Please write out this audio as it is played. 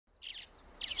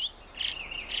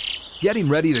Getting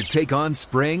ready to take on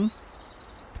spring?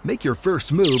 Make your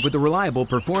first move with the reliable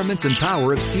performance and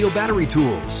power of Steel battery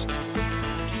tools.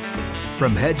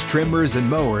 From hedge trimmers and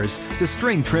mowers to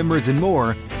string trimmers and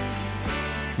more,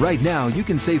 right now you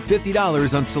can save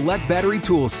 $50 on select battery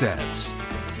tool sets.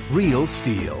 Real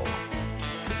Steel.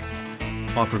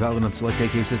 Offer valid on select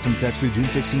AK system sets through June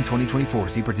 16, 2024.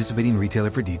 See participating retailer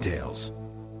for details.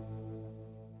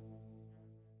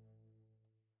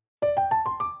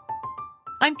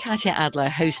 I'm Katya Adler,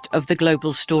 host of The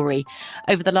Global Story.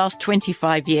 Over the last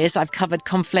 25 years, I've covered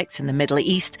conflicts in the Middle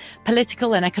East,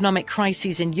 political and economic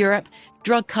crises in Europe,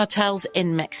 drug cartels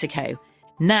in Mexico.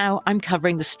 Now I'm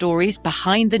covering the stories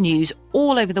behind the news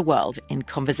all over the world in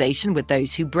conversation with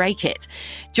those who break it.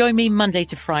 Join me Monday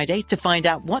to Friday to find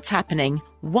out what's happening,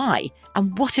 why,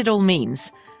 and what it all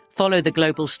means. Follow The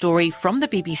Global Story from the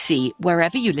BBC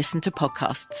wherever you listen to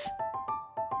podcasts.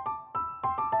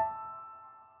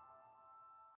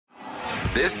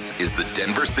 This is the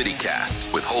Denver City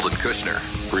Cast with Holden Kushner,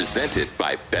 presented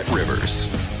by BetRivers.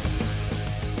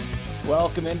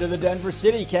 Welcome into the Denver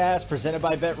City Cast, presented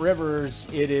by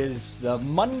BetRivers. It is the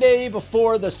Monday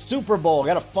before the Super Bowl.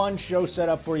 Got a fun show set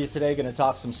up for you today. Going to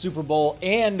talk some Super Bowl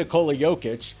and Nikola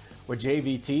Jokic with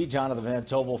JVT, Jonathan Van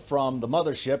Tobel from the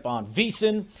Mothership on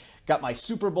VSiN. Got my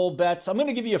Super Bowl bets. I'm going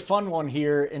to give you a fun one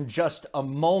here in just a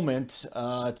moment.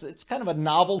 It's kind of a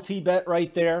novelty bet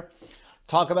right there.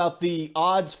 Talk about the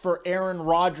odds for Aaron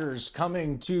Rodgers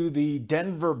coming to the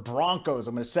Denver Broncos.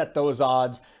 I'm going to set those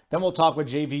odds. Then we'll talk with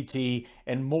JVT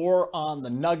and more on the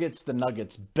Nuggets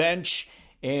bench,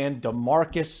 and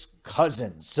DeMarcus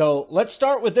Cousins. So let's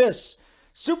start with this.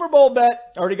 Super Bowl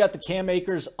bet. Already got the Cam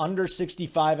Akers under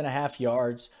 65.5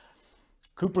 yards.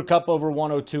 Cooper Kupp over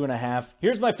 102.5.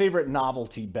 Here's my favorite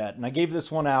novelty bet, and I gave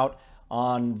this one out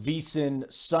on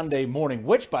VSiN Sunday morning,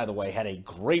 which, by the way, had a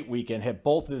great weekend. Hit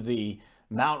both of the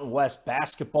Mountain West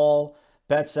basketball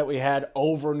bets that we had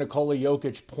over Nikola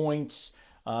Jokic points.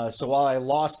 So while I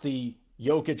lost the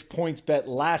Jokic points bet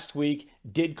last week,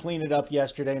 did clean it up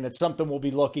yesterday, and it's something we'll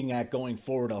be looking at going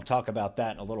forward. I'll talk about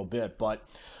that in a little bit. But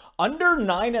under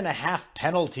 9.5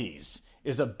 penalties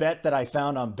is a bet that I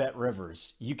found on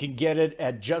BetRivers. You can get it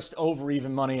at just over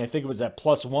even money. I think it was at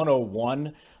plus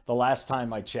 101 the last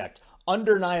time I checked.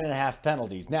 Under 9.5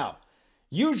 penalties. Now,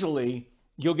 usually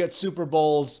you'll get Super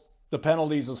Bowls, the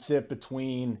penalties will sit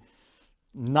between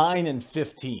 9 and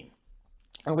 15.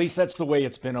 At least that's the way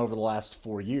it's been over the last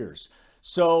 4 years.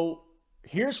 So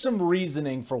here's some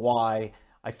reasoning for why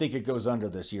I think it goes under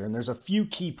this year. And there's a few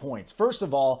key points. First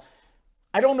of all,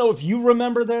 I don't know if you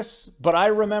remember this, but I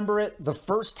remember it. The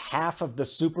first half of the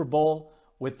Super Bowl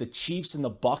with the Chiefs and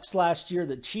the Bucs last year,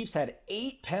 the Chiefs had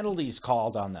 8 penalties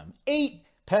called on them. 8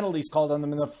 penalties called on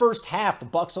them in the first half. The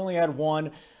Bucs only had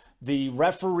 1. The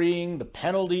refereeing, the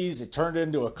penalties, it turned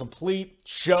into a complete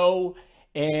show.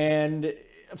 And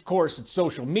of course, it's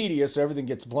social media, so everything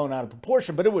gets blown out of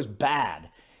proportion, but it was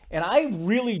bad. And I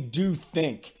really do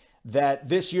think that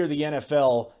this year the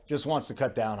NFL just wants to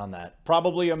cut down on that.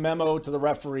 Probably a memo to the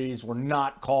referees. We're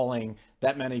not calling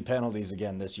that many penalties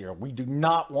again this year. We do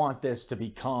not want this to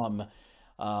become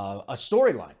a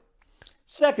storyline.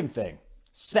 Second thing,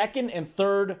 second and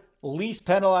third least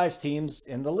penalized teams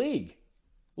in the league.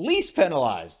 Least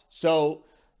penalized. So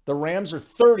the Rams are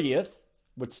 30th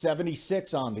with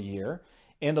 76 on the year,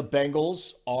 and the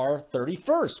Bengals are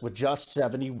 31st with just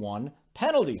 71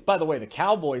 penalties. By the way, the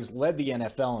Cowboys led the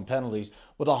NFL in penalties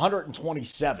with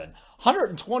 127.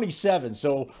 127.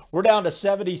 So we're down to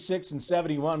 76 and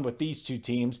 71 with these two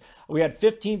teams. We had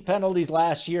 15 penalties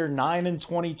last year, 9 in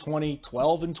 2020,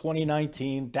 12 in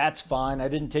 2019. That's fine. I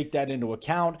didn't take that into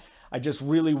account. I just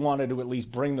really wanted to at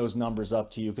least bring those numbers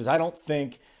up to you because I don't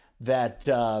think that,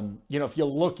 if you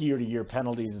look year to year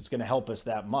penalties, it's going to help us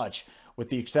that much, with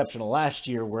the exception of last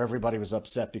year where everybody was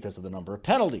upset because of the number of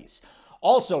penalties.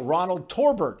 Also, Ronald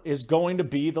Torbert is going to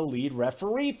be the lead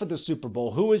referee for the Super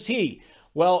Bowl. Who is he?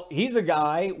 Well, he's a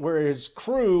guy where his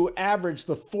crew averaged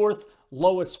the 4th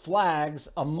lowest flags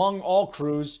among all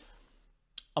crews,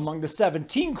 among the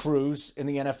 17 crews in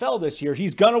the NFL this year.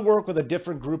 He's going to work with a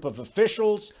different group of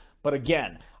officials. But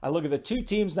again, I look at the two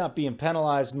teams not being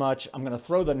penalized much. I'm going to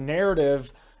throw the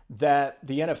narrative that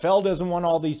the NFL doesn't want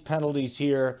all these penalties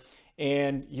here.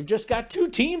 And you've just got two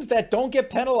teams that don't get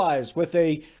penalized with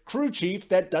a crew chief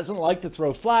that doesn't like to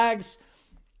throw flags.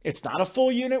 It's not a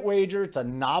full unit wager. It's a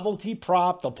novelty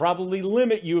prop. They'll probably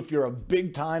limit you if you're a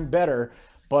big time bettor.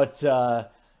 But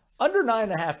under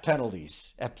 9.5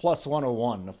 penalties at plus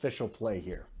 101, official play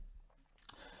here.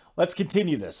 Let's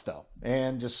continue this though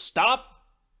and just stop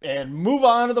and move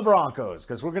on to the Broncos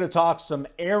because we're going to talk some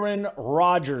Aaron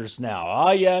Rodgers now.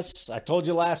 Ah, yes, I told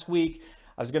you last week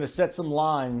I was going to set some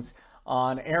lines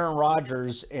on Aaron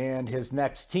Rodgers and his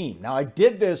next team. Now, I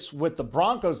did this with the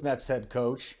Broncos' next head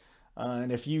coach.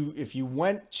 And if you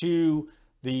went to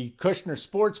the Kushner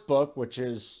Sportsbook, which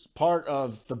is part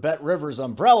of the Bet Rivers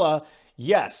umbrella,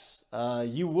 yes,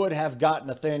 you would have got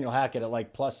Nathaniel Hackett at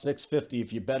like plus 650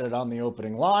 if you bet it on the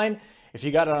opening line. If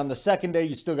you got it on the second day,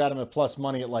 you still got him at plus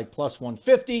money at like plus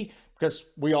 150 because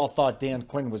we all thought Dan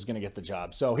Quinn was going to get the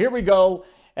job. So here we go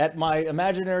at my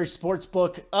imaginary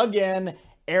sportsbook again,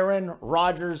 Aaron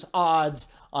Rodgers odds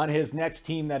on his next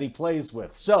team that he plays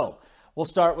with. So we'll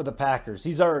start with the Packers.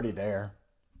 He's already there.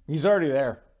 He's already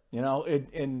there. You know,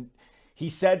 and he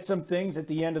said some things at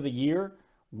the end of the year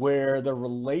where the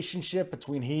relationship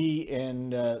between he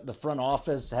and the front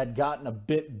office had gotten a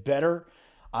bit better.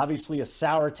 Obviously a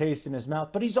sour taste in his mouth,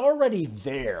 but he's already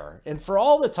there. And for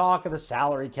all the talk of the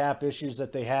salary cap issues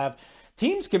that they have,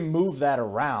 teams can move that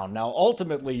around. Now,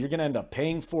 ultimately, you're going to end up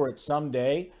paying for it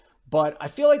someday. But I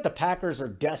feel like the Packers are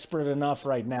desperate enough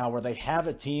right now where they have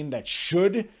a team that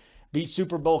should be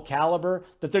Super Bowl caliber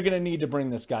that they're going to need to bring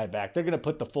this guy back. They're going to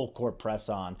put the full court press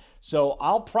on. So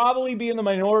I'll probably be in the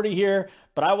minority here,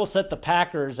 but I will set the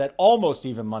Packers at almost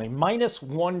even money, minus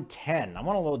 110. I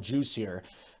want a little juice here.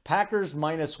 Packers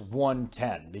minus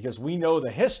 110 because we know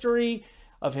the history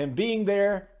of him being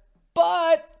there,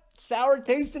 but sour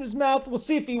taste in his mouth. We'll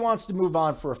see if he wants to move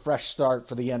on for a fresh start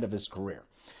for the end of his career.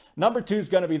 Number 2 is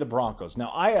going to be the Broncos.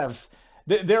 Now,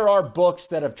 there are books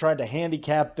that have tried to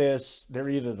handicap this. They're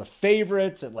either the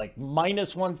favorites at like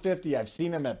minus 150. I've seen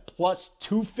them at plus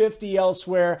 250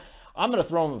 elsewhere. I'm going to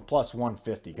throw them at plus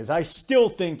 150 because I still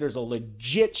think there's a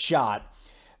legit shot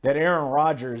that Aaron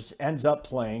Rodgers ends up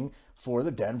playing for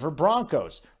the Denver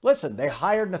Broncos. Listen, they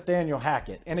hired Nathaniel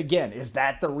Hackett. And again, is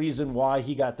that the reason why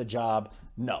he got the job?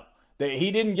 No.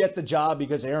 He didn't get the job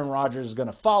because Aaron Rodgers is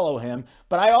going to follow him.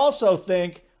 But I also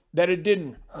think that it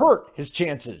didn't hurt his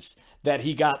chances that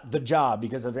he got the job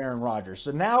because of Aaron Rodgers.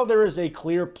 So now there is a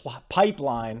clear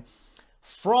pipeline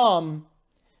from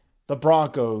the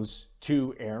Broncos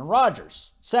to Aaron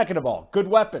Rodgers. Second of all, good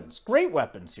weapons, great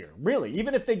weapons here. Really,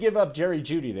 even if they give up Jerry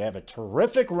Jeudy, they have a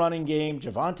terrific running game.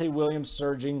 Javonte Williams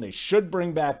surging. They should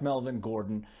bring back Melvin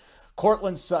Gordon.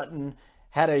 Cortland Sutton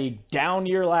had a down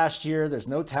year last year. There's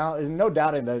no talent, no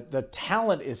doubting the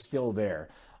talent is still there.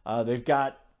 They've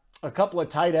got a couple of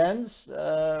tight ends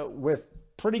with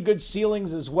pretty good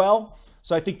ceilings as well.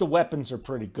 So I think the weapons are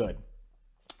pretty good.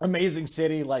 Amazing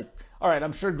city. Like, all right,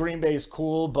 I'm sure Green Bay is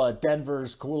cool, but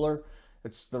Denver's cooler.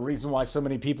 It's the reason why so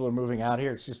many people are moving out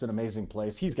here. It's just an amazing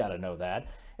place. He's got to know that.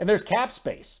 And there's cap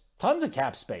space, tons of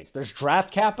cap space. There's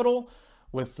draft capital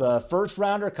with the first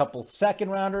rounder, a couple second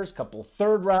rounders, a couple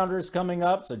third rounders coming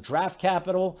up. So draft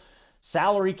capital,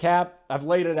 salary cap. I've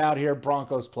laid it out here.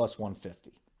 Broncos plus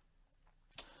 150.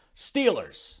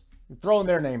 Steelers, throwing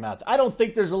their name out. I don't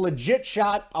think there's a legit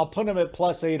shot. I'll put them at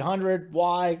plus 800.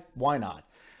 Why? Why not?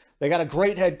 They got a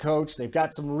great head coach. They've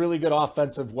got some really good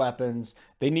offensive weapons.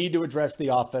 They need to address the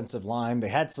offensive line. They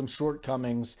had some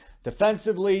shortcomings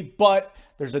defensively, but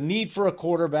there's a need for a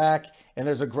quarterback, and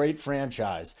there's a great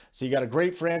franchise. So you got a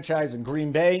great franchise in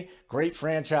Green Bay, great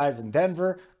franchise in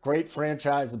Denver, great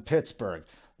franchise in Pittsburgh.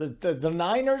 The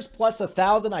Niners plus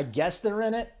 1,000, I guess they're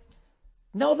in it.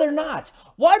 No, they're not.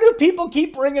 Why do people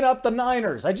keep bringing up the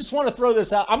Niners? I just want to throw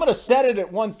this out. I'm going to set it at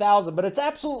 1,000, but it's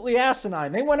absolutely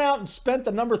asinine. They went out and spent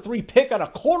the number 3 pick on a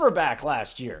quarterback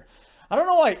last year. I don't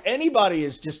know why anybody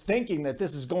is just thinking that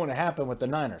this is going to happen with the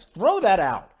Niners. Throw that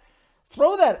out.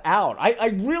 Throw that out. I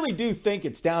really do think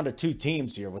it's down to 2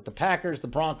 teams here with the Packers, the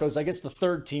Broncos. I guess the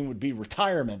third team would be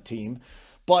retirement team.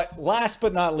 But last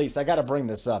but not least, I got to bring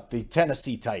this up, the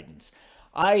Tennessee Titans.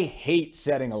 I hate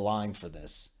setting a line for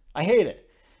this. I hate it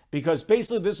because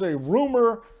basically this is a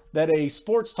rumor that a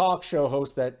sports talk show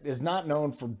host that is not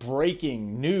known for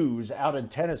breaking news out in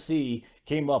Tennessee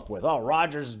came up with. Oh,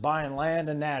 Rodgers is buying land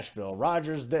in Nashville.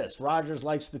 Rodgers this. Rodgers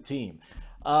likes the team.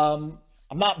 I'm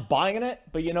not buying it,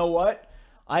 but you know what?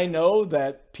 I know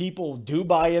that people do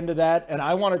buy into that, and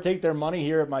I want to take their money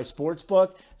here at my sports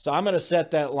book, so I'm going to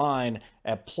set that line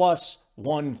at plus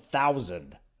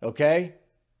 1,000, okay?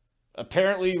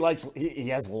 Apparently, he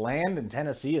has land in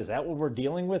Tennessee. Is that what we're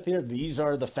dealing with here? These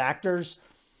are the factors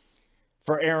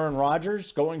for Aaron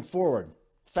Rodgers going forward.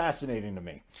 Fascinating to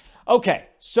me. Okay,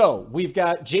 so we've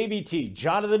got JVT,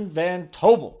 Jonathan Van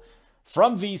Tobel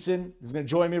from VSiN. He's going to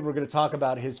join me. We're going to talk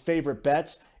about his favorite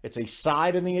bets. It's a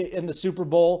side in the Super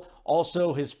Bowl.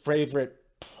 Also, his favorite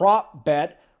prop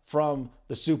bet from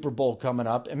the Super Bowl coming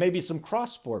up, and maybe some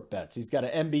cross-sport bets. He's got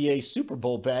an NBA Super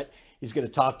Bowl bet he's going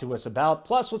to talk to us about.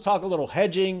 Plus, we'll talk a little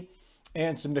hedging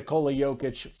and some Nikola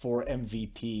Jokic for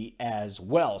MVP as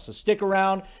well. So stick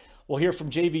around. We'll hear from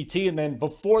JVT, and then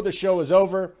before the show is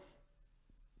over,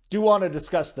 do want to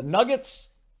discuss the Nuggets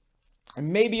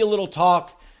and maybe a little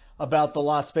talk about the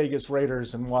Las Vegas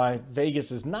Raiders and why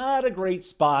Vegas is not a great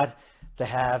spot to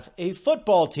have a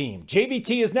football team.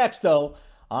 JVT is next, though,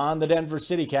 on the Denver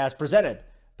City Cast, presented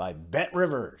by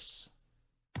BetRivers.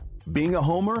 Being a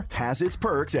homer has its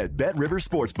perks at BetRivers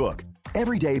Sportsbook.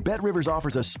 Every day, BetRivers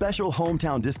offers a special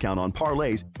hometown discount on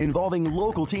parlays involving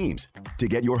local teams. To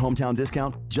get your hometown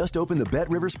discount, just open the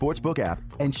BetRivers Sportsbook app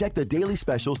and check the daily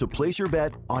specials to place your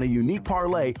bet on a unique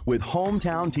parlay with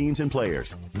hometown teams and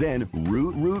players. Then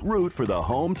root for the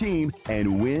home team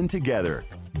and win together.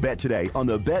 Bet today on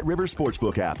the BetRivers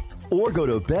Sportsbook app or go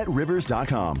to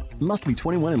BetRivers.com. Must be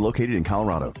 21 and located in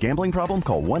Colorado. Gambling problem?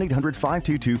 Call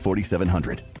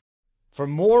 1-800-522-4700. For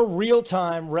more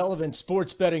real-time, relevant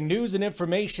sports betting news and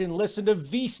information, listen to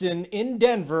VSiN in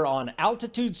Denver on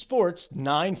Altitude Sports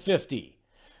 950.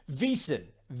 VSiN,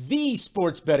 the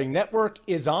sports betting network,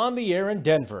 is on the air in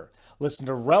Denver. Listen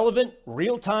to relevant,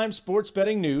 real-time sports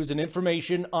betting news and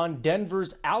information on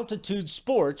Denver's Altitude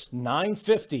Sports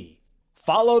 950.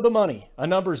 Follow the money, a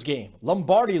numbers game,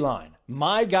 Lombardi line,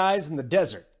 My Guys in the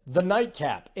Desert, the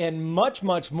Nightcap, and much,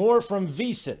 much more from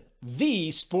VSiN, the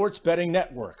sports betting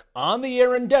network, on the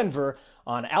air in Denver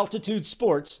on Altitude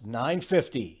Sports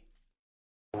 950.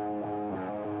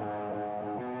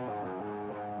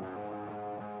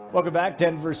 Welcome back,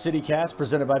 Denver City Cast,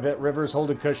 presented by BetRivers.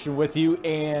 Holden Kushner with you,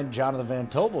 and Jonathan Van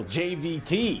Tobel,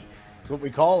 JVT. What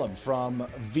we call him, from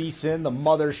VSiN, the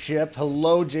mothership.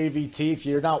 Hello, JVT. If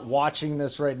you're not watching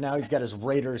this right now, he's got his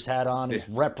Raiders hat on. He's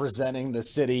representing the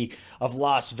city of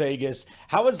Las Vegas.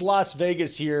 How is Las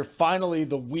Vegas here, finally,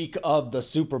 the week of the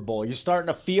Super Bowl? You starting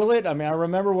to feel it? I mean, I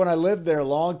remember when I lived there a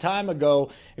long time ago,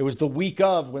 it was the week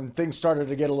of when things started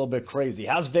to get a little bit crazy.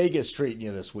 How's Vegas treating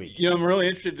you this week? I'm really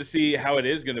interested to see how it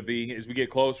is going to be as we get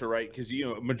closer, right? Because,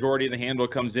 majority of the handle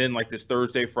comes in like this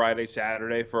Thursday, Friday,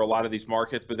 Saturday for a lot of these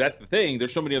markets. But that's the thing.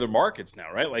 There's so many other markets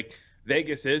now, right? Like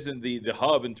Vegas isn't the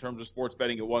hub in terms of sports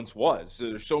betting it once was. So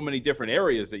there's so many different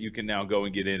areas that you can now go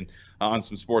and get in on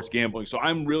some sports gambling. So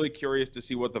I'm really curious to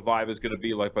see what the vibe is going to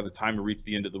be like by the time we reach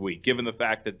the end of the week, given the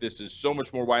fact that this is so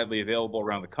much more widely available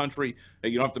around the country,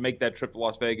 that you don't have to make that trip to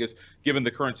Las Vegas, given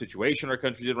the current situation our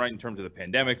country's in, right, in terms of the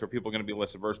pandemic, or people are going to be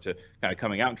less averse to kind of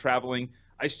coming out and traveling.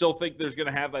 I still think there's going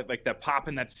to have like that pop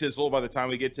and that sizzle by the time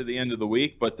we get to the end of the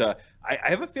week. But I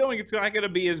have a feeling it's not going to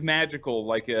be as magical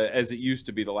like as it used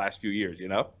to be the last few years,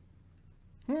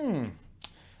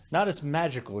 Not as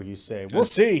magical, you say. We'll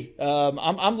see.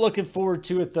 I'm looking forward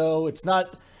to it, though. It's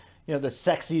not, the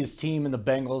sexiest team in the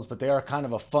Bengals, but they are kind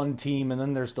of a fun team. And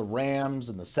then there's the Rams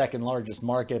in the second largest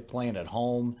market playing at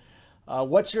home.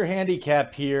 What's your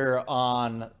handicap here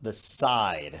on the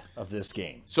side of this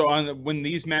game? So when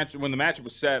the matchup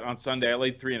was set on Sunday, I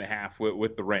laid 3.5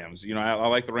 with the Rams. I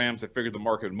like the Rams. I figured the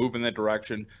market would move in that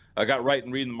direction. I got right in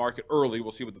reading the market early.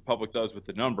 We'll see what the public does with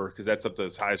the number, because that's up to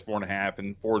as high as 4.5,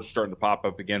 and 4 is starting to pop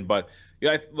up again. But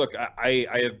I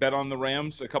have bet on the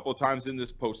Rams a couple of times in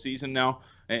this postseason now,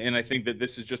 and I think that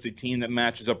this is just a team that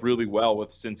matches up really well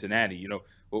with Cincinnati.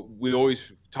 We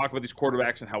always talk about these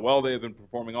quarterbacks and how well they have been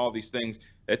performing, all these things.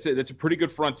 That's a pretty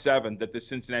good front seven that the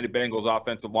Cincinnati Bengals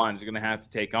offensive line is going to have to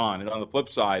take on. And on the flip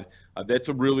side, that's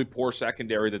a really poor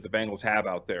secondary that the Bengals have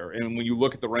out there. And when you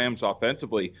look at the Rams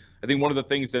offensively, I think one of the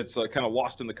things that's kind of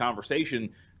lost in the conversation,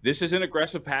 this is an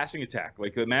aggressive passing attack.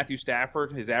 Like Matthew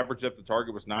Stafford, his average depth of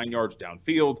target was 9 yards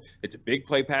downfield. It's a big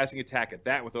play passing attack at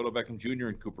that with Odell Beckham Jr.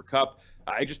 and Cooper Kupp.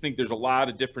 I just think there's a lot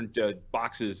of different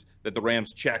boxes that the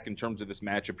Rams check in terms of this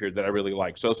matchup here that I really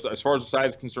like. So as far as the side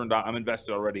is concerned, I'm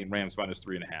invested already in Rams minus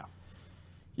 3.5.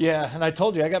 Yeah, and I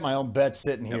told you I got my own bet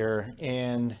sitting here,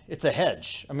 and it's a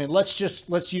hedge. I mean, let's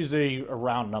use a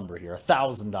round number here,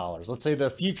 $1,000. Let's say the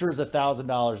future is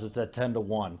 $1,000. It's at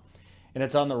 10-1, and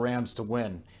it's on the Rams to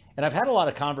win. And I've had a lot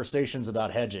of conversations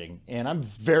about hedging, and I'm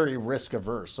very risk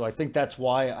averse. So I think that's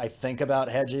why I think about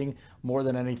hedging more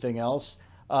than anything else.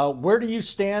 Where do you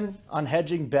stand on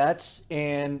hedging bets?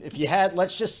 And if you had,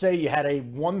 let's just say you had a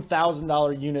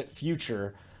 $1,000 unit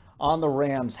future on the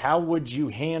Rams, how would you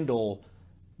handle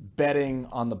betting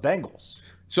on the Bengals?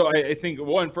 So I think,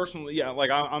 personally, yeah, like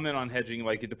I'm in on hedging,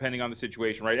 like depending on the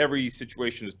situation, right? Every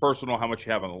situation is personal, how much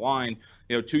you have on the line.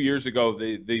 2 years ago,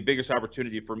 the biggest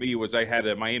opportunity for me was I had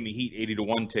a Miami Heat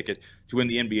 80-1 ticket to win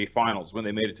the NBA Finals when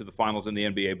they made it to the finals in the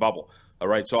NBA bubble. All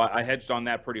right, so I hedged on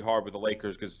that pretty hard with the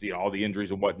Lakers because all the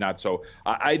injuries and whatnot. So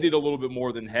I did a little bit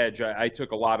more than hedge. I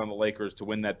took a lot on the Lakers to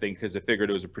win that thing because I figured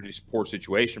it was a pretty poor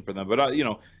situation for them. But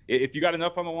if you got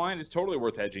enough on the line, it's totally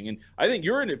worth hedging. And I think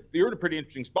you're in a pretty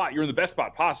interesting spot. You're in the best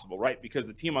spot possible, right? Because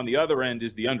the team on the other end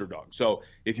is the underdog. So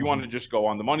if you want to just go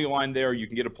on the money line there, you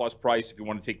can get a plus price. If you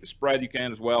want to take the spread, you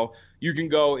can as well. You can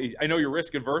go. I know you're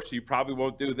risk averse, so you probably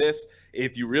won't do this.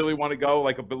 If you really want to go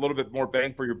like a little bit more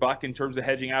bang for your buck in terms of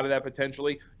hedging out of that potentially,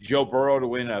 Joe Burrow to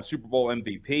win a Super Bowl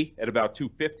MVP at about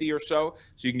 250 or so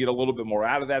you can get a little bit more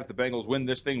out of that. If the Bengals win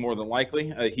this thing, more than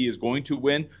likely, he is going to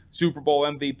win Super Bowl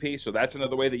MVP, so that's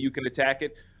another way that you can attack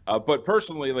it. But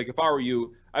personally, like if I were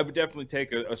you, I would definitely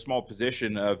take a small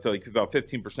position of like about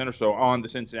 15% or so on the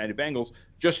Cincinnati Bengals,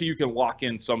 just so you can lock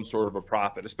in some sort of a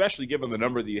profit, especially given the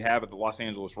number that you have at the Los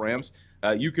Angeles Rams.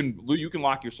 You can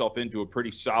lock yourself into a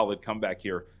pretty solid comeback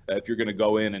here if you're going to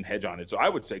go in and hedge on it. So I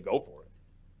would say go for it.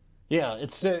 Yeah,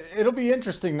 it'll be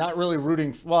interesting. Not really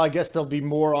rooting. Well, I guess there'll be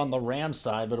more on the Rams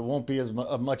side, but it won't be as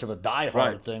much of a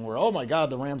diehard thing where, oh my God,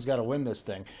 the Rams got to win this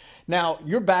thing. Now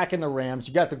you're back in the Rams.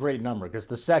 You got the great number because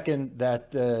the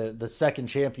second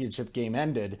championship game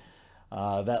ended,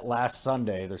 that last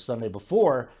Sunday, the Sunday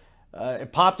before,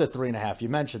 it popped at 3.5. You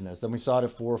mentioned this. Then we saw it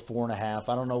at 4.5.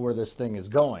 I don't know where this thing is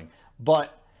going,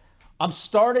 but I'm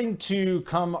starting to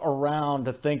come around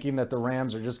to thinking that the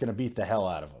Rams are just going to beat the hell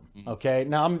out of them. Okay.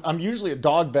 Now I'm usually a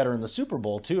dog better in the Super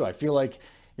Bowl too. I feel like,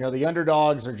 the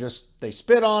underdogs are just, they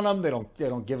spit on them. They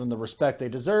don't give them the respect they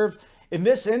deserve. In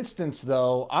this instance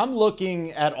though, I'm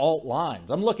looking at alt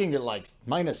lines. I'm looking at like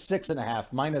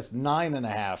 -6.5,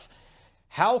 -9.5.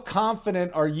 How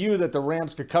confident are you that the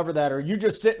Rams could cover that? Or are you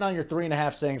just sitting on your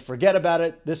 3.5 saying, forget about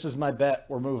it. This is my bet.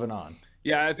 We're moving on.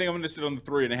 Yeah, I think I'm going to sit on the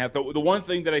 3.5. The one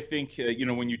thing that I think,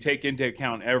 when you take into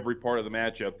account every part of the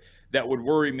matchup, that would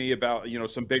worry me about,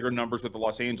 some bigger numbers with the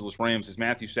Los Angeles Rams is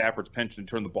Matthew Stafford's penchant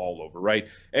to turn the ball over, right?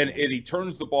 And he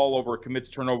turns the ball over, commits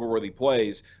turnover-worthy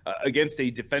plays against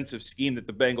a defensive scheme that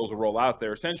the Bengals will roll out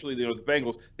there. Essentially, the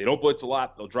Bengals, they don't blitz a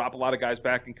lot. They'll drop a lot of guys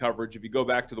back in coverage. If you go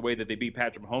back to the way that they beat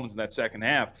Patrick Mahomes in that second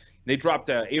half, they dropped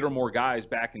 8 or more guys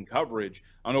back in coverage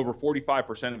on over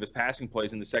 45% of his passing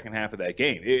plays in the second half of that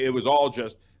game. It was all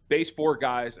just base 4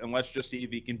 guys, and let's just see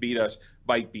if he can beat us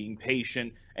by being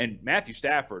patient. And Matthew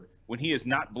Stafford, when he is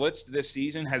not blitzed this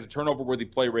season, has a turnover-worthy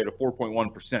play rate of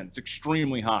 4.1%. It's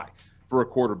extremely high for a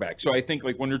quarterback. So I think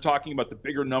when you're talking about the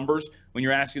bigger numbers, when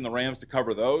you're asking the Rams to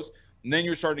cover those, and then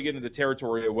you're starting to get into the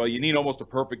territory of, you need almost a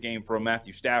perfect game from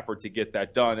Matthew Stafford to get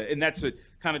that done. And that's what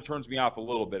kind of turns me off a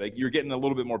little bit. You're getting a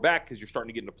little bit more back because you're starting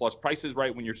to get into plus prices,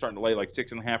 right, when you're starting to lay like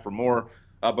 6.5 or more.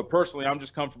 But personally, I'm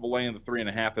just comfortable laying the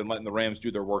 3.5 and letting the Rams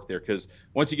do their work there, because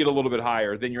once you get a little bit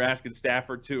higher, then you're asking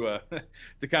Stafford to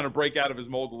to kind of break out of his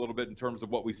mold a little bit in terms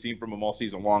of what we've seen from him all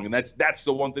season long. And that's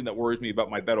the one thing that worries me about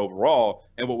my bet overall,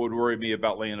 and what would worry me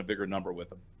about laying a bigger number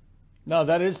with him. No,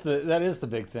 that is the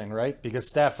big thing, right? Because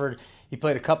Stafford, he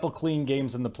played a couple clean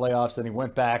games in the playoffs, and he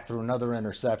went back through another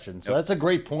interception. So That's a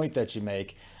great point that you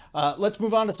make. Let's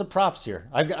move on to some props here.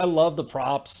 I love the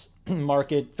props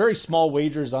market. Very small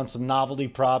wagers on some novelty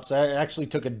props. I actually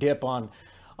took a dip on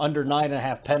under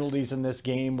 9.5 penalties in this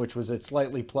game, which was at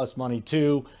slightly plus money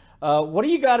too. What do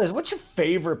you got? What's your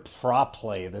favorite prop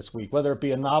play this week, whether it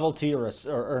be a novelty or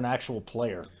an actual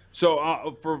player?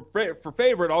 So for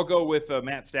favorite, I'll go with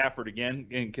Matt Stafford again,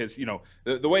 because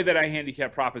the way that I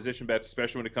handicap proposition bets,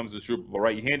 especially when it comes to the Super Bowl,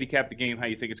 right? You handicap the game how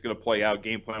you think it's going to play out,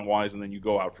 game plan wise, and then you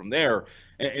go out from there.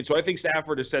 And so I think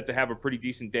Stafford is set to have a pretty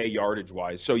decent day yardage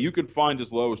wise. So you could find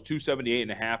as low as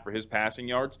 278.5 for his passing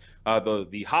yards.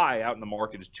 The high out in the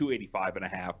market is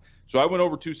 285.5. So I went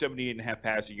over 278.5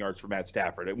 passing yards for Matt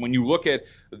Stafford. And when you look at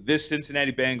this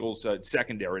Cincinnati Bengals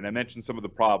secondary, and I mentioned some of the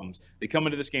problems, they come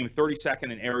into this game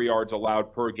 32nd in air yards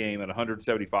allowed per game at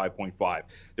 175.5.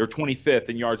 They're 25th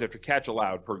in yards after catch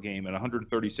allowed per game at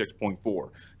 136.4.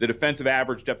 The defensive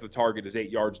average depth of target is 8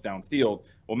 yards downfield.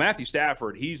 Well, Matthew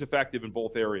Stafford, he's effective in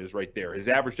both areas right there. His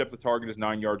average depth of target is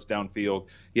 9 yards downfield.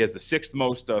 He has the 6th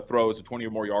most throws at 20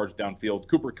 or more yards downfield.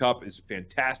 Cooper Kupp is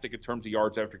fantastic in terms of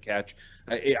yards after catch.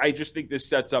 I just think this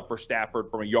sets up for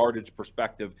Stafford from a yardage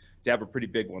perspective to have a pretty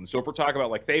big one. So if we're talking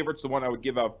about like favorites, the one I would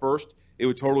give out first, it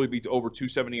would totally be over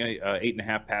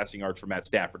 278.5 passing yards for Matt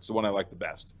Stafford. It's the one I like the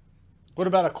best. What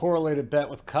about a correlated bet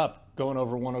with Kupp going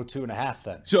over 102.5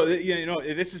 then? So,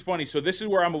 this is funny. So this is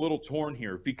where I'm a little torn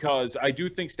here because I do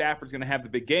think Stafford's going to have the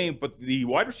big game, but the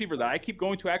wide receiver that I keep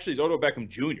going to actually is Odell Beckham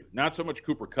Jr., not so much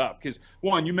Cooper Kupp. Because,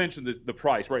 one, you mentioned the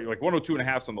price, right? Like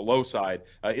 102.5 is on the low side.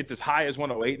 It's as high as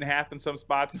 108.5 in some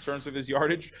spots in terms of his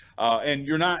yardage. And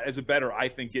you're not, as a bettor, I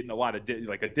think, getting a lot of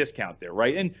a discount there,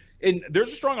 right? And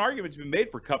there's a strong argument to be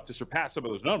made for Kupp to surpass some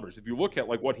of those numbers. If you look at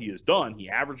like what he has done, he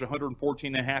averaged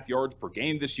 114.5 yards per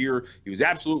game this year. He was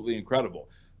absolutely incredible.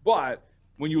 But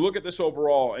when you look at this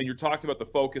overall and you're talking about the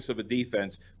focus of a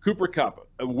defense, Cooper Kupp,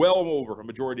 well over a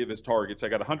majority of his targets, I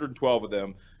got 112 of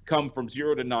them, come from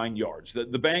 0 to 9 yards. The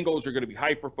Bengals are going to be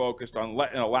hyper-focused on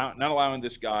not allowing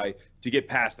this guy to get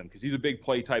past them because he's a big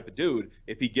play type of dude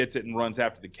if he gets it and runs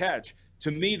after the catch. To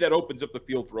me, that opens up the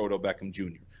field for Odell Beckham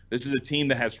Jr. This is a team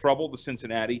that has troubled the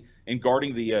Cincinnati in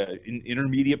guarding the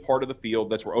intermediate part of the field.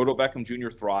 That's where Odell Beckham Jr.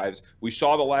 thrives. We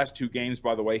saw the last two games,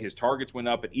 by the way. His targets went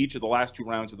up in each of the last two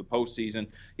rounds of the postseason.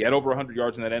 He had over 100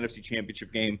 yards in that NFC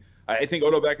Championship game. I think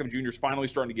Odell Beckham Jr. is finally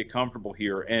starting to get comfortable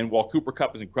here. And while Cooper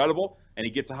Kupp is incredible and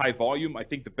he gets a high volume, I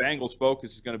think the Bengals'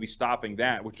 focus is going to be stopping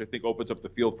that, which I think opens up the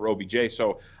field for OBJ.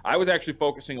 So I was actually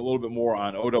focusing a little bit more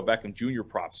on Odell Beckham Jr.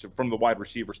 props from the wide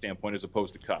receiver standpoint as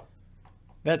opposed to Kupp.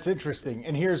 That's interesting.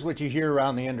 And here's what you hear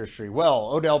around the industry.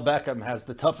 Well, Odell Beckham has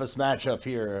the toughest matchup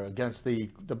here against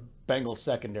the Bengals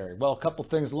secondary. Well, a couple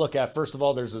things to look at. First of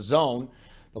all, there's a zone.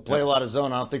 They'll play a lot of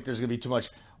zone. I don't think there's going to be too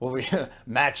much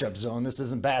matchup zone. This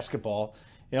isn't basketball.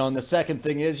 And the second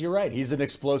thing is, you're right. He's an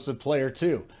explosive player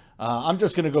too. I'm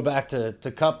just going to go back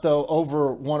to Kupp, though,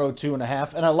 over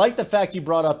 102.5. And I like the fact you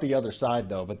brought up the other side,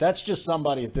 though. But that's just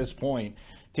somebody at this point.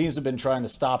 Teams have been trying to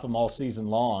stop him all season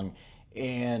long,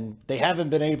 and they haven't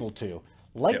been able to.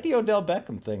 The Odell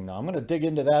Beckham thing, though. I'm going to dig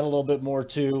into that a little bit more,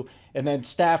 too. And then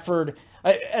Stafford,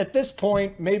 at this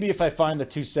point, maybe if I find the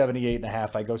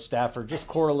 278.5, I go Stafford. Just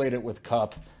correlate it with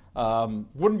Kupp.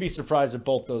 Wouldn't be surprised if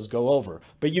both those go over.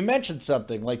 But you mentioned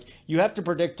something, like you have to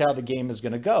predict how the game is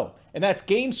going to go. And that's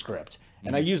game script.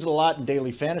 And I use it a lot in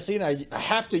daily fantasy, and I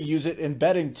have to use it in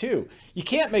betting, too. You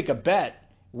can't make a bet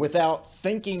without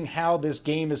thinking how this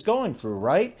game is going through,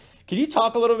 right? Can you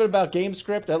talk a little bit about game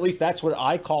script? At least that's what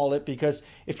I call it, because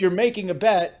if you're making a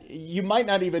bet, you might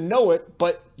not even know it,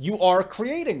 but you are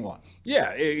creating one. Yeah,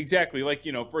 exactly. Like,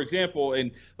 for example,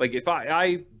 and like if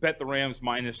I bet the Rams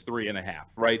 -3.5,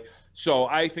 right? So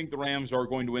I think the Rams are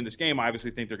going to win this game. I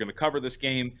obviously think they're going to cover this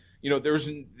game.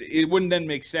 It wouldn't then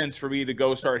make sense for me to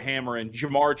go start hammering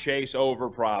Jamar Chase over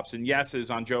props and yeses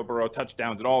on Joe Burrow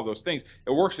touchdowns and all of those things.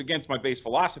 It works against my base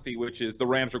philosophy, which is the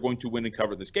Rams are going to win and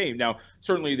cover this game. Now,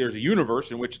 certainly there's a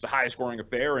universe in which it's the highest scoring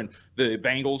affair and the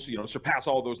Bengals, surpass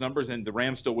all those numbers and the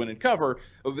Rams still win and cover.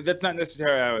 But that's not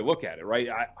necessarily how I look at it, right?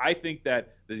 I think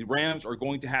that the Rams are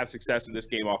going to have success in this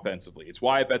game offensively. It's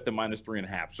why I bet them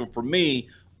 -3.5. So for me,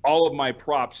 all of my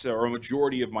props, or a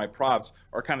majority of my props,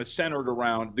 are kind of centered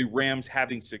around the Rams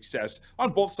having success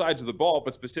on both sides of the ball,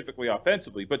 but specifically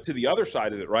offensively. But to the other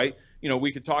side of it, right,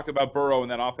 we could talk about Burrow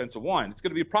and that offensive line. It's going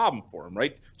to be a problem for him,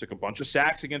 right? Took a bunch of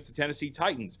sacks against the Tennessee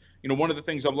Titans. One of the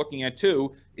things I'm looking at,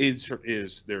 too, is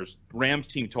there's Rams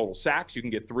team total sacks. You can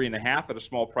get 3.5 at a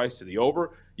small price to the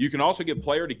over. You can also get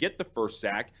player to get the first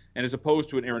sack, and as opposed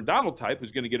to an Aaron Donald type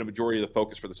who's going to get a majority of the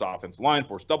focus for this offensive line,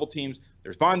 force double teams.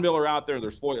 There's Von Miller out there.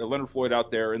 There's Leonard Floyd out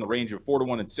there in the range of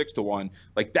 4-1 and 6-1.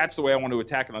 Like, that's the way I want to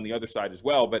attack it on the other side as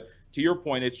well. But to your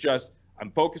point, it's just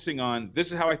I'm focusing on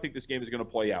this is how I think this game is going to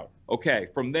play out. Okay,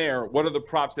 from there, what are the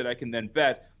props that I can then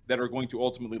bet that are going to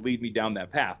ultimately lead me down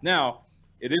that path? Now,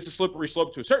 it is a slippery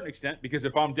slope to a certain extent, because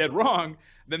if I'm dead wrong,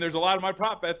 then there's a lot of my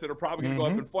prop bets that are probably going to go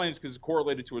up in flames because it's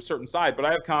correlated to a certain side. But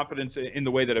I have confidence in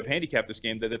the way that I've handicapped this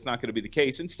game that it's not going to be the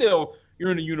case. And still,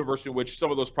 you're in a universe in which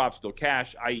some of those props still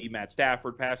cash, i.e. Matt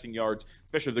Stafford, passing yards,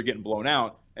 especially if they're getting blown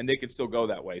out, and they can still go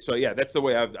that way. So, yeah, that's the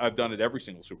way I've done it every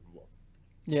single Super Bowl.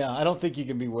 Yeah, I don't think you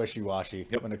can be wishy-washy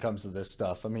when it comes to this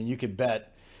stuff. I mean, you could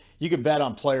bet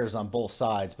on players on both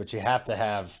sides, but you have to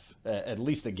have at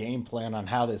least a game plan on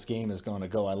how this game is going to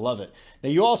go. I love it. Now,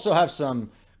 you also have some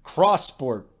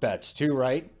cross-sport bets too,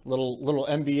 right? Little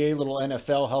NBA, little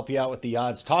NFL help you out with the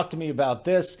odds. Talk to me about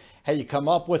this, how you come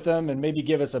up with them, and maybe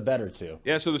give us a bet or two.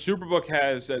 Yeah, so the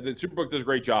Superbook does a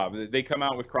great job. They come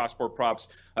out with cross-sport props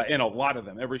in a lot of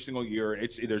them every single year.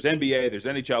 There's NBA, there's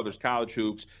NHL, there's college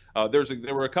hoops.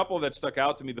 There were a couple that stuck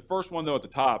out to me. The first one, though, at the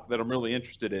top that I'm really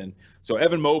interested in. So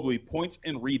Evan Mobley, points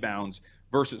and rebounds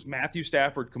versus Matthew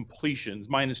Stafford completions,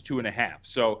 -2.5.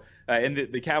 So, and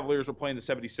the Cavaliers are playing the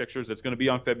 76ers. That's going to be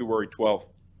on February 12th.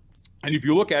 And if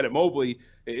you look at it, Mobley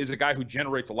is a guy who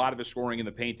generates a lot of his scoring in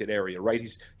the painted area, right?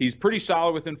 He's pretty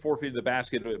solid within 4 feet of the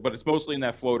basket, but it's mostly in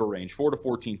that floater range, 4 to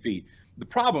 14 feet. The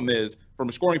problem is, from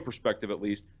a scoring perspective at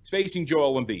least, he's facing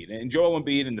Joel Embiid. And Joel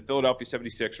Embiid and the Philadelphia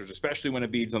 76ers, especially when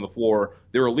Embiid's on the floor,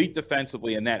 they're elite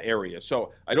defensively in that area.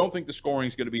 So I don't think the scoring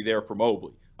is going to be there for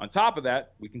Mobley. On top of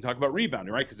that, we can talk about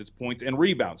rebounding, right? Because it's points and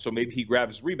rebounds. So maybe he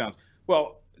grabs his rebounds.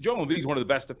 Well, Joel Embiid is one of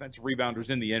the best defensive rebounders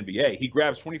in the NBA. He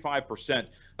grabs 25%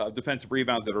 of defensive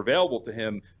rebounds that are available to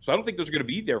him. So I don't think those are going to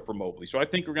be there for Mobley. So I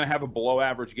think we're going to have a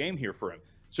below-average game here for him.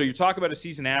 So you talk about a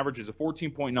season average is a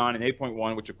 14.9 and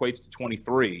 8.1, which equates to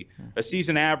 23. A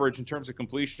season average in terms of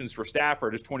completions for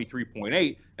Stafford is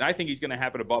 23.8, and I think he's going to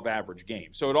have an above-average game.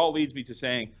 So it all leads me to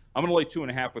saying I'm going to lay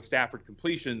 2.5 with Stafford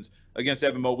completions against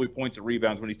Evan Mobley points and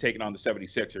rebounds when he's taking on the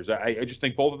 76ers. I just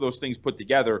think both of those things put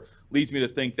together leads me to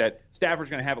think that Stafford's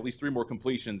going to have at least 3 more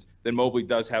completions than Mobley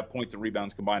does have points and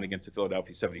rebounds combined against the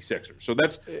Philadelphia 76ers. So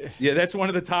that's one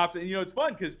of the tops. And, it's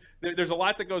fun because there's a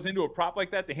lot that goes into a prop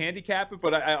like that to handicap it,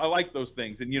 but I like those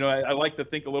things. And, I like to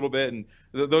think a little bit, and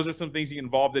those are some things you get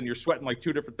involved in. You're sweating like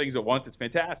 2 different things at once. It's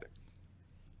fantastic.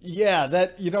 Yeah,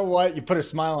 you know what? You put a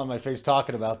smile on my face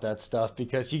talking about that stuff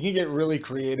because you can get really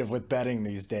creative with betting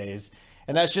these days.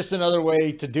 And that's just another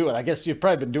way to do it. I guess you've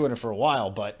probably been doing it for a while,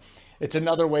 but it's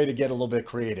another way to get a little bit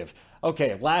creative.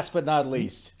 Okay, last but not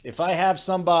least, if I have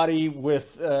somebody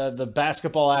with the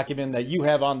basketball acumen that you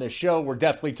have on this show, we're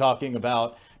definitely talking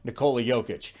about Nikola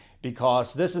Jokic,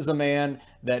 because this is a man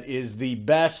that is the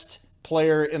best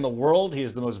player in the world. He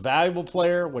is the most valuable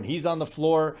player. When he's on the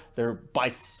floor, they're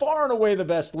by far and away the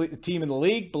best team in the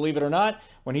league, believe it or not.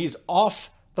 When he's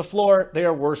off the floor, they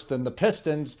are worse than the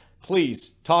Pistons.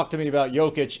 Please talk to me about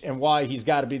Jokic and why he's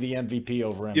got to be the MVP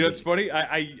over Embiid. It's funny.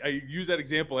 I use that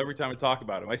example every time I talk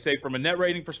about him. I say from a net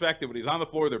rating perspective, when he's on the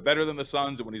floor, they're better than the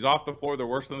Suns, and when he's off the floor, they're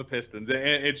worse than the Pistons. And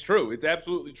it's true. It's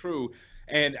absolutely true.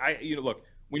 And look,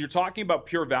 when you're talking about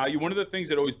pure value, one of the things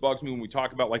that always bugs me when we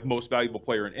talk about like most valuable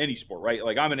player in any sport, right?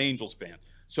 Like I'm an Angels fan.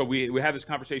 So we have this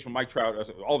conversation with Mike Trout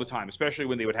all the time, especially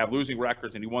when they would have losing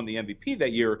records and he won the MVP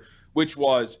that year, which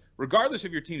was regardless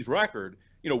of your team's record,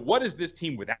 what is this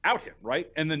team without him, right?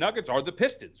 And the Nuggets are the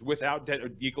Pistons without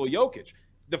Nikola Jokic.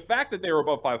 The fact that they were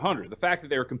above 500, the fact that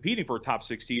they were competing for a top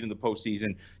 6 seed in the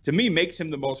postseason, to me makes him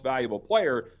the most valuable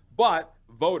player. But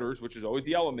voters, which is always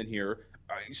the element here,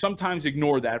 sometimes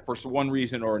ignore that for one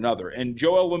reason or another. And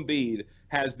Joel Embiid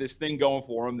has this thing going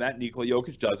for him that Nikola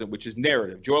Jokic doesn't, which is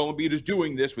narrative. Joel Embiid is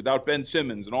doing this without Ben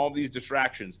Simmons and all of these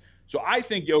distractions. So I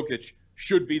think Jokic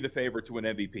should be the favorite to win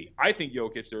MVP. I think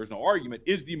Jokic, there is no argument,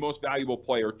 is the most valuable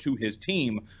player to his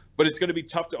team, but it's going to be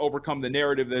tough to overcome the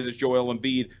narrative that is Joel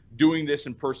Embiid doing this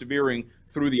and persevering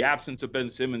through the absence of Ben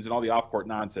Simmons and all the off-court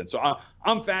nonsense. So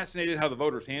I'm fascinated how the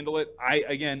voters handle it.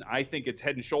 I think it's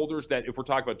head and shoulders that if we're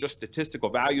talking about just statistical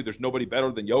value, there's nobody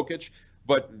better than Jokic,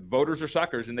 but voters are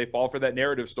suckers and they fall for that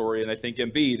narrative story, and I think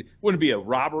Embiid wouldn't be a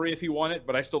robbery if he won it,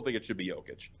 but I still think it should be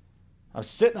Jokic. I'm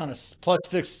sitting on a plus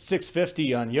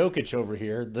 650 on Jokic over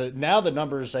here. Now the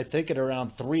numbers, I think, at around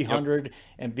 300,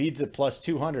 and Embiid's at plus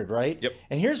 200, right? Yep.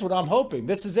 And here's what I'm hoping.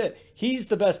 This is it. He's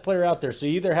the best player out there. So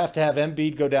you either have to have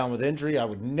Embiid go down with injury. I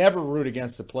would never root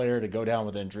against a player to go down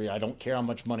with injury. I don't care how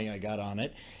much money I got on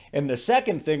it. And the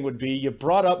second thing would be, you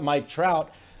brought up Mike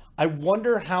Trout. I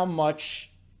wonder how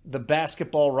much the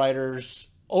basketball writers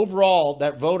overall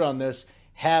that vote on this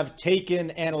have taken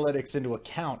analytics into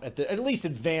account, at least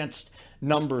advanced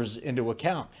numbers into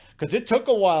account, because it took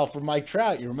a while for Mike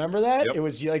Trout. You remember that? Yep. It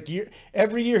was like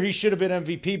every year he should have been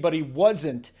MVP, but he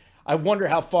wasn't. I wonder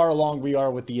how far along we are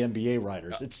with the NBA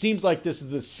writers. It seems like this is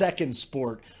the second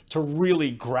sport to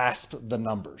really grasp the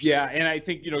numbers. Yeah, and I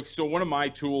think, so one of my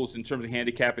tools in terms of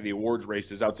handicapping the awards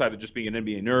races, outside of just being an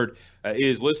NBA nerd,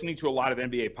 is listening to a lot of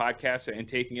NBA podcasts and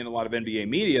taking in a lot of NBA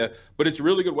media. But it's a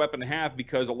really good weapon to have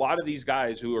because a lot of these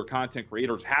guys who are content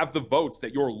creators have the votes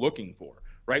that you're looking for.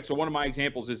 Right. So one of my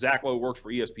examples is Zach Lowe works for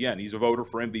ESPN. He's a voter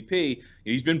for MVP.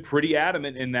 He's been pretty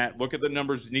adamant in that. Look at the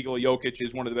numbers. Nikola Jokic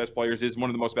is one of the best players, is one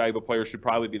of the most valuable players, should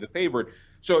probably be the favorite.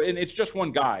 So, and it's just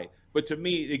one guy. But to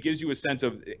me, it gives you a sense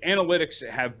of analytics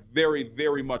have very,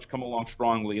 very much come along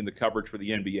strongly in the coverage for the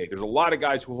NBA. There's a lot of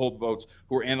guys who hold votes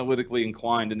who are analytically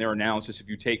inclined in their analysis if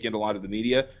you take in a lot of the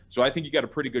media. So I think you got a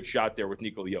pretty good shot there with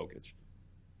Nikola Jokic.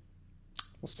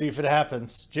 We'll see if it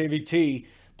happens. JVT.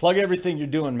 Plug everything you're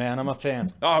doing, man. I'm a fan.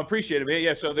 Oh, I appreciate it, man.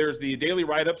 Yeah, so there's the daily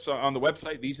write-ups on the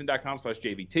website,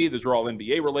 VSiN.com/JVT. Those are all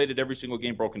NBA related, every single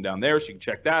game broken down there, so you can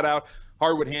check that out.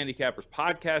 Hardwood Handicappers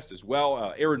podcast as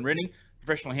well. Aaron Rennie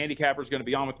professional handicapper, is going to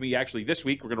be on with me actually this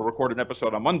week. We're going to record an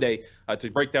episode on Monday to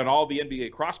break down all the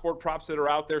NBA cross-sport props that are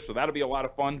out there. So that'll be a lot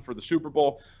of fun for the Super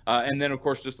Bowl. And then, of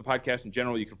course, just the podcast in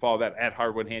general. You can follow that at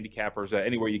Hardwood Handicappers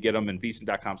anywhere you get them, and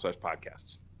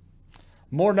VSiN.com/podcasts.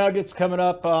 More Nuggets coming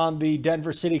up on the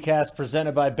Denver City Cast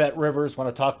presented by Bet Rivers.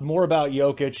 Want to talk more about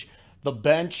Jokic, the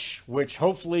bench, which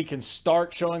hopefully can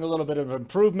start showing a little bit of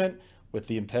improvement with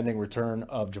the impending return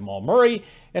of Jamal Murray.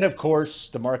 And of course,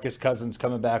 DeMarcus Cousins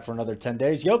coming back for another 10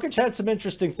 days. Jokic had some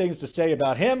interesting things to say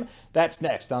about him. That's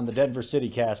next on the Denver City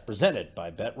Cast presented by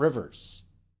Bet Rivers.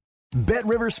 Bet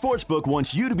Rivers Sportsbook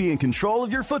wants you to be in control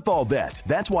of your football bets.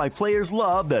 That's why players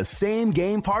love the same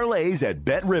game parlays at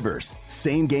Bet Rivers.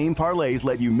 Same game parlays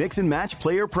let you mix and match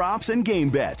player props and game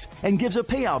bets and gives a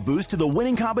payout boost to the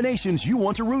winning combinations you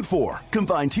want to root for.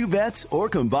 Combine two bets or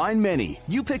combine many.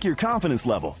 You pick your confidence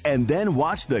level and then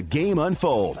watch the game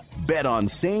unfold. Bet on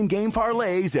same game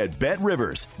parlays at Bet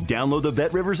Rivers. Download the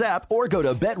Bet Rivers app or go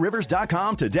to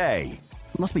betrivers.com today.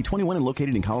 Must be 21 and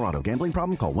located in Colorado. Gambling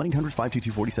problem? Call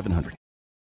 1-800-522-4700.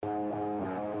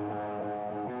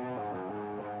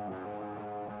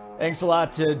 Thanks a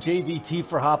lot to JVT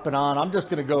for hopping on. I'm just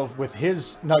going to go with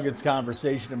his Nuggets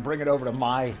conversation and bring it over to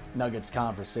my Nuggets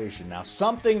conversation. Now,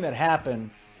 something that happened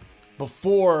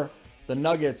before the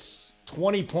Nuggets'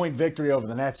 20-point victory over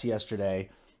the Nets yesterday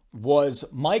was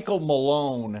Michael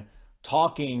Malone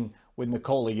talking with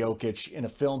Nikola Jokic in a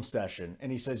film session.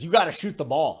 And he says, you got to shoot the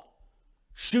ball.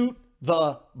 Shoot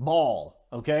the ball,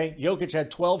 okay? Jokic had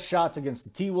 12 shots against the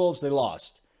T-Wolves. They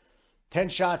lost. 10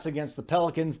 shots against the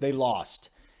Pelicans. They lost.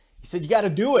 He said, you got to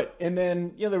do it. And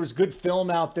then, there was good film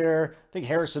out there. I think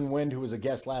Harrison Wind, who was a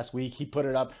guest last week, he put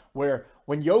it up where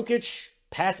when Jokic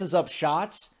passes up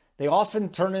shots, they often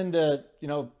turn into,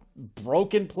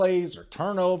 broken plays or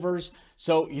turnovers.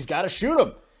 So he's got to shoot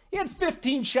them. He had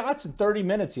 15 shots in 30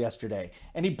 minutes yesterday,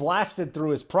 and he blasted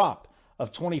through his prop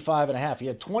of 25.5. He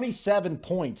had 27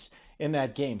 points in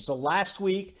that game. So last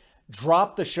week,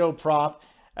 dropped the show prop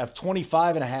of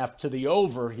 25.5 to the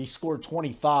over. He scored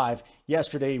 25.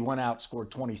 Yesterday, he went out,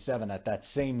 scored 27 at that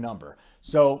same number.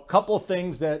 So a couple of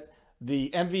things that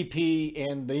the MVP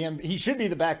and he should be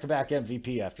the back-to-back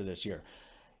MVP after this year.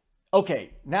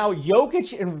 Okay, now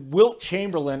Jokic and Wilt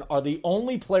Chamberlain are the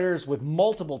only players with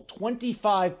multiple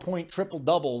 25-point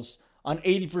triple-doubles on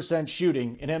 80%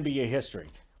 shooting in NBA history.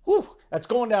 Whew, that's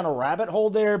going down a rabbit hole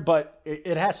there, but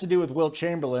it has to do with Wilt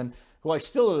Chamberlain, who I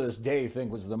still to this day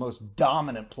think was the most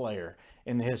dominant player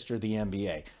in the history of the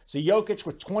NBA. So Jokic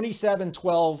with 27,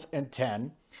 12, and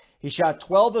 10. He shot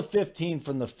 12 of 15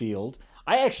 from the field.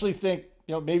 I actually think,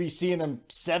 maybe seeing him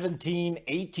 17,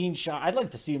 18 shots. I'd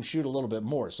like to see him shoot a little bit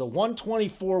more. So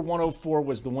 124-104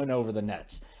 was the win over the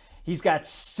Nets. He's got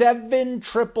 7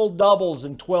 triple-doubles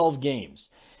in 12 games.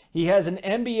 He has an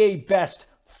NBA best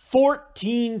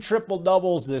 14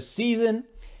 triple-doubles this season.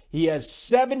 He has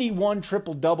 71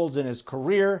 triple-doubles in his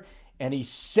career, and he's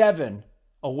 7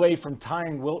 away from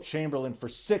tying Wilt Chamberlain for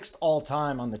 6th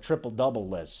all-time on the triple-double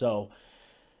list. So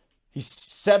he's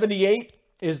 78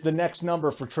 is the next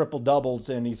number for triple-doubles,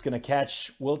 and he's going to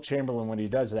catch Wilt Chamberlain when he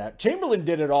does that. Chamberlain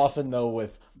did it often, though,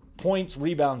 with points,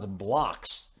 rebounds, and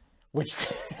blocks, which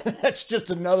that's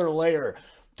just another layer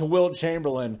to Wilt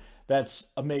Chamberlain. That's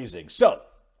amazing. So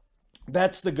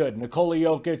that's the good. Nikola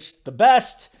Jokic, the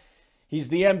best. He's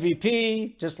the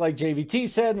MVP, just like JVT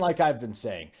said, and like I've been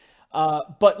saying.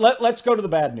 But let's go to the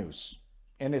bad news.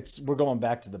 And we're going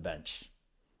back to the bench.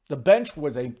 The bench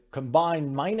was a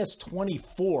combined minus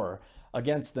 24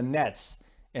 against the Nets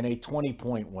in a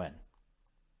 20-point win.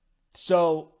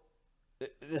 So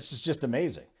this is just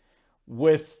amazing.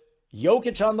 With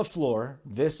Jokic on the floor,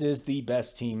 this is the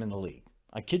best team in the league.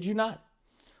 I kid you not.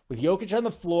 With Jokic on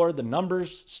the floor, the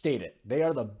numbers state it. They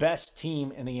are the best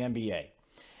team in the NBA.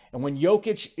 And when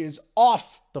Jokic is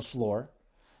off the floor,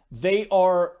 they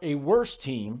are a worse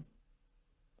team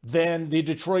than the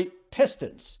Detroit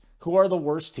Pistons, who are the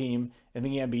worst team in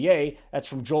the NBA. That's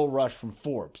from Joel Rush from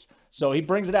Forbes. So he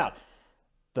brings it out.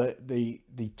 The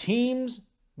teams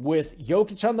with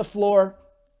Jokic on the floor,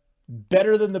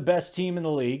 better than the best team in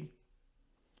the league.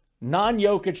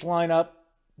 Non-Jokic lineup,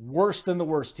 worse than the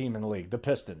worst team in the league, the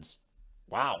Pistons.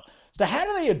 Wow. So how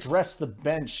do they address the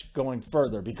bench going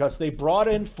further? Because they brought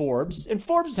in Forbes, and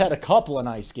Forbes had a couple of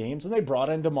nice games, and they brought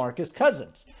in DeMarcus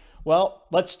Cousins. Well,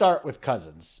 let's start with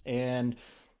Cousins. And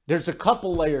there's a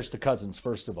couple layers to Cousins,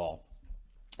 first of all.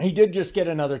 He did just get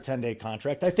another 10-day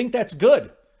contract. I think that's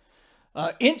good.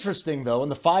 Interesting, though, in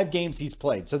the 5 games he's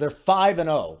played. So they're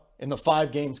 5-0 in the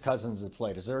 5 games Cousins has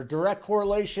played. Is there a direct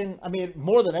correlation? I mean,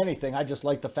 more than anything, I just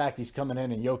like the fact he's coming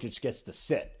in and Jokic gets to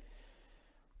sit.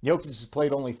 Jokic has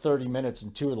played only 30 minutes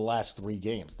in 2 of the last 3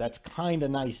 games. That's kind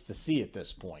of nice to see at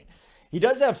this point. He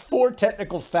does have 4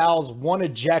 technical fouls, 1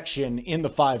 ejection in the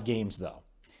 5 games, though.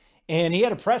 And he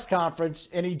had a press conference,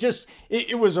 and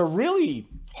it was a really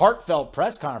heartfelt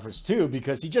press conference, too,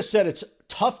 because he just said it's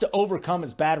tough to overcome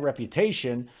his bad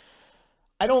reputation.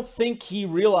 I don't think he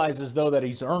realizes, though, that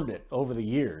he's earned it over the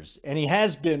years. And he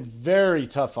has been very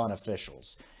tough on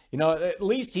officials. You know, at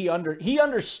least he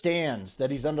understands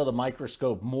that he's under the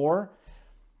microscope more.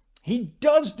 He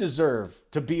does deserve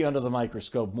to be under the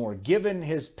microscope more, given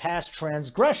his past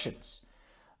transgressions.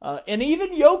 And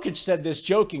even Jokic said this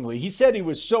jokingly. He said he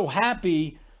was so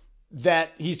happy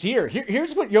that he's here.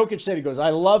 Here's what Jokic said. He goes, "I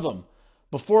love him.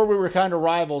 Before we were kind of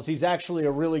rivals, he's actually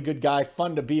a really good guy,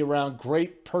 fun to be around,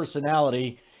 great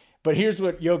personality." But here's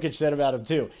what Jokic said about him,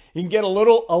 too. He can get a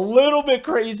little bit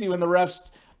crazy when the refs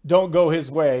don't go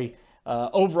his way.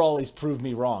 Overall, he's proved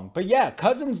me wrong. But yeah,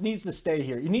 Cousins needs to stay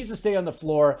here. He needs to stay on the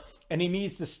floor, and he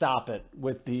needs to stop it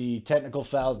with the technical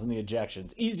fouls and the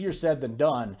ejections. Easier said than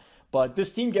done, but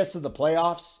this team gets to the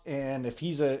playoffs, and if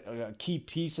he's a key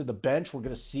piece of the bench, we're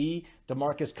going to see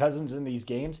DeMarcus Cousins in these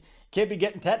games. Can't be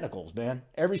getting technicals, man.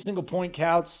 Every single point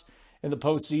counts in the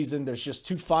postseason. There's just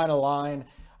too fine a line,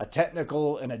 a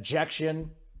technical, an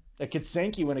ejection that could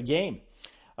sink you in a game.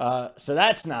 So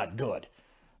that's not good.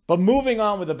 But moving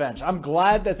on with the bench, I'm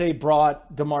glad that they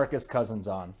brought DeMarcus Cousins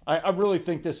on. I really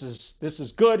think this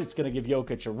is good. It's going to give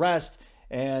Jokic a rest,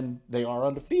 and they are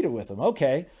undefeated with him.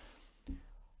 Okay.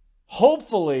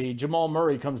 Hopefully, Jamal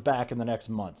Murray comes back in the next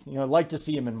month. You know, I'd like to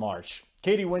see him in March.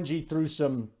 Katie Winge threw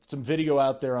some video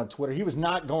out there on Twitter. He was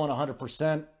not going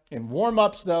 100% in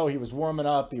warm-ups, though. He was warming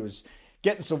up. He was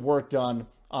getting some work done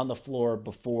on the floor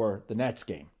before the Nets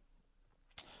game.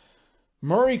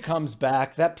 Murray comes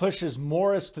back. That pushes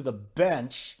Morris to the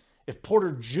bench. If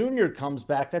Porter Jr. comes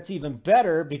back, that's even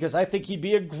better because I think he'd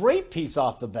be a great piece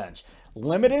off the bench.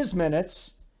 Limit his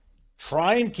minutes,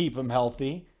 try and keep him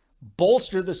healthy,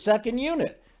 bolster the second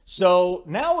unit. So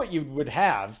now what you would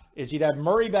have is you'd have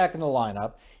Murray back in the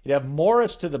lineup. You'd have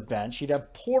Morris to the bench. You'd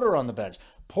have Porter on the bench.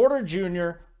 Porter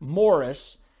Jr.,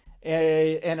 Morris,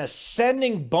 an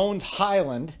ascending Bones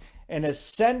Highland, an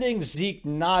ascending Zeke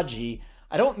Naji.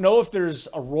 I don't know if there's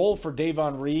a role for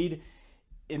Davon Reed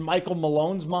in Michael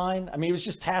Malone's mind. I mean, he was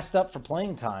just passed up for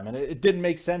playing time, and it didn't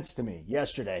make sense to me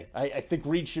yesterday. I think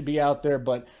Reed should be out there,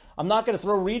 but I'm not going to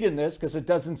throw Reed in this because it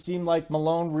doesn't seem like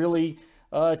Malone really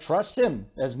trusts him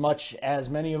as much as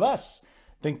many of us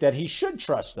think that he should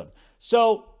trust them.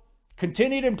 So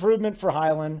continued improvement for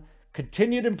Highland,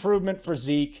 continued improvement for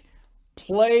Zeke.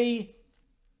 Just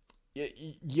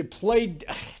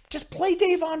play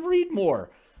Davon Reed more.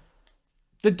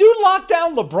 The dude locked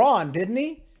down LeBron, didn't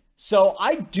he? So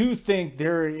I do think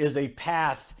there is a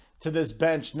path to this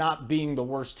bench not being the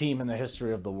worst team in the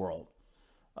history of the world.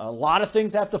 A lot of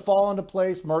things have to fall into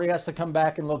place. Murray has to come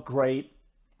back and look great.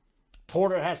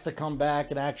 Porter has to come back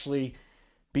and actually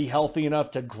be healthy enough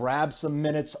to grab some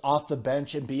minutes off the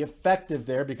bench and be effective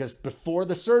there, because before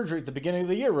the surgery at the beginning of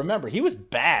the year, remember, he was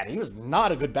bad. He was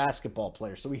not a good basketball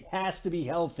player. So he has to be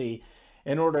healthy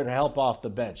in order to help off the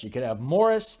bench. You could have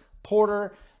Morris,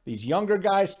 Porter, these younger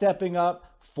guys stepping up.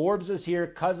 Forbes is here.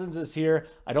 Cousins is here.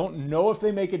 I don't know if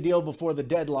they make a deal before the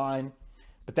deadline,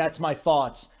 but that's my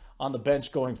thoughts on the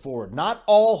bench going forward. Not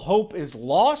all hope is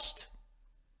lost,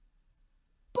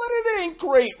 but it ain't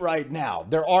great right now.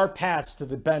 There are paths to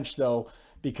the bench, though,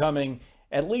 becoming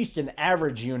at least an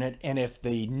average unit. And if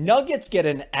the Nuggets get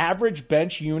an average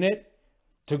bench unit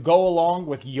to go along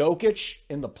with Jokic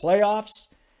in the playoffs,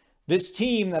 this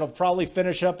team that'll probably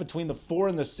finish up between the 4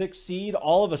 and the 6 seed,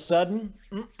 all of a sudden,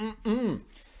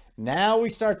 now we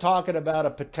start talking about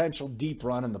a potential deep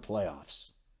run in the playoffs.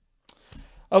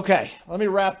 Okay, let me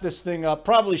wrap this thing up.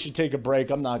 Probably should take a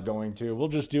break. I'm not going to. We'll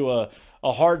just do a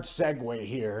hard segue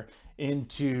here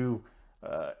into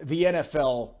the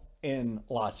NFL in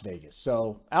Las Vegas.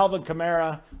 So Alvin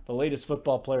Kamara, the latest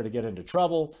football player to get into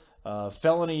trouble,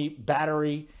 felony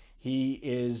battery.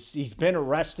 He's been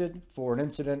arrested for an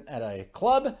incident at a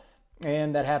club,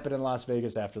 and that happened in Las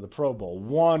Vegas after the Pro Bowl.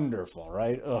 Wonderful,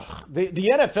 right? Ugh. The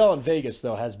NFL in Vegas,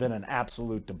 though, has been an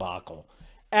absolute debacle.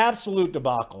 Absolute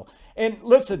debacle. And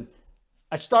listen,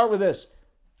 I start with this.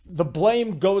 The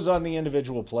blame goes on the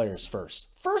individual players first.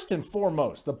 First and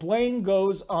foremost, the blame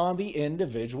goes on the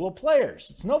individual players.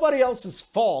 It's nobody else's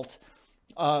fault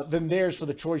than theirs for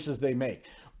the choices they make.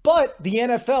 But the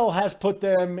NFL has put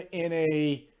them in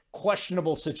a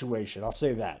questionable situation. I'll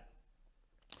say that.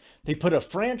 They put a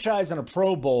franchise and a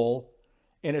Pro Bowl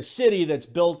in a city that's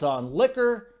built on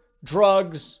liquor,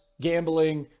 drugs,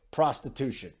 gambling,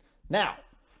 prostitution. Now,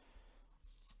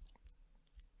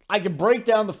 I could break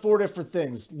down the 4 different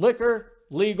things. Liquor,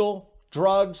 legal.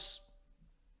 Drugs,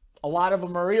 a lot of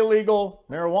them are illegal.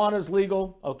 Marijuana's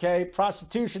legal, okay?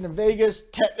 Prostitution in Vegas,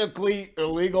 technically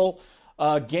illegal.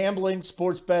 Gambling,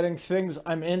 sports betting, things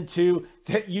I'm into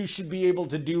that you should be able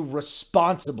to do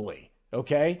responsibly,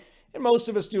 okay? And most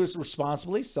of us do it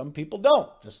responsibly. Some people don't,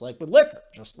 just like with liquor,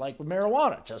 just like with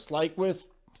marijuana, just like with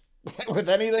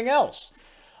anything else.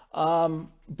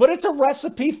 But it's a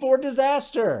recipe for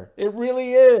disaster. It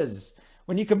really is.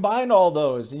 When you combine all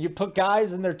those and you put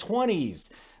guys in their 20s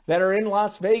that are in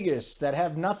Las Vegas that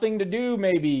have nothing to do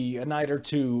maybe a night or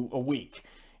two a week.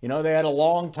 You know, they had a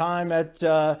long time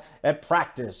at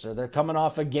practice, or they're coming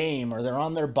off a game, or they're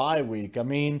on their bye week. I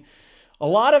mean, a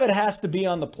lot of it has to be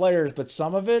on the players, but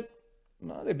some of it,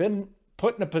 well, they've been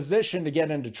put in a position to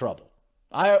get into trouble.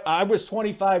 I was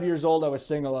 25 years old. I was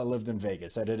single. I lived in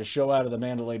Vegas. I did a show out of the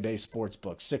Mandalay Bay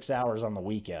Sportsbook, 6 hours on the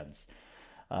weekends.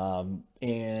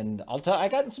 And I'll tell you, I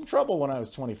got in some trouble when I was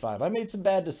 25. I made some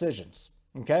bad decisions.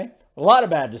 Okay. A lot of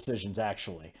bad decisions,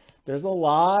 actually. There's a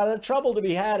lot of trouble to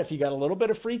be had if you got a little bit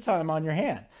of free time on your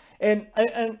hand.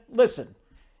 And listen,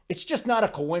 it's just not a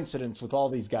coincidence with all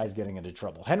these guys getting into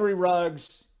trouble. Henry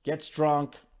Ruggs gets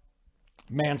drunk,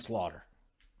 manslaughter.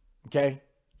 Okay.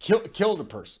 Killed a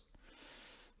person.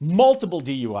 Multiple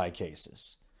DUI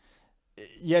cases.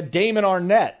 You had Damon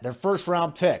Arnett, their first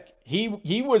round pick.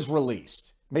 He was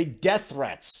released. Made death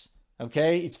threats,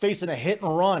 okay? He's facing a hit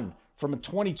and run from a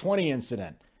 2020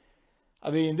 incident.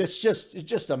 I mean, it's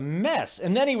just a mess.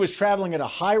 And then he was traveling at a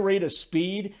high rate of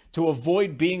speed to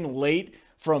avoid being late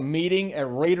for a meeting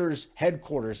at Raiders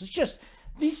headquarters. It's just,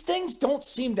 these things don't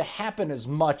seem to happen as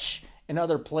much in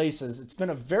other places. It's been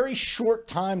a very short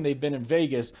time they've been in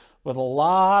Vegas with a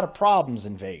lot of problems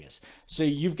in Vegas. So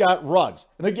you've got Ruggs.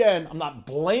 And again, I'm not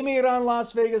blaming it on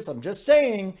Las Vegas. I'm just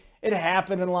saying it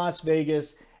happened in Las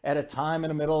Vegas at a time in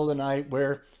the middle of the night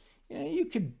where you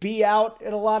could be out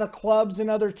at a lot of clubs in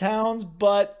other towns,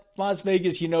 but Las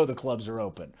Vegas, the clubs are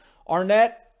open.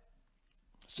 Arnett,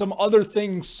 some other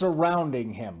things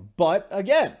surrounding him. But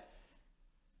again,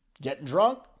 getting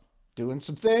drunk, doing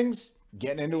some things,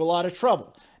 getting into a lot of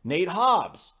trouble. Nate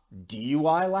Hobbs,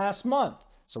 DUI last month.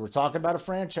 So we're talking about a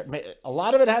franchise. A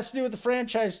lot of it has to do with the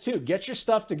franchise too. Get your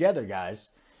stuff together, guys.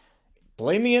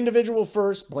 Blame the individual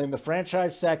first, blame the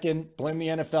franchise second, blame the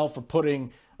NFL for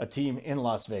putting a team in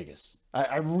Las Vegas.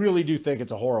 I really do think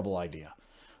it's a horrible idea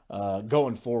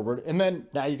going forward. And then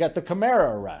now you got the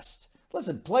Kamara arrest.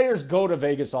 Listen, players go to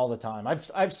Vegas all the time.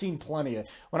 I've seen plenty of.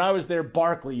 When I was there,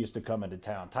 Barkley used to come into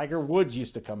town. Tiger Woods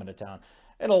used to come into town.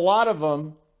 And a lot of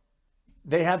them,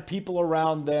 they have people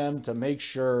around them to make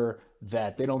sure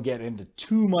that they don't get into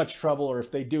too much trouble, or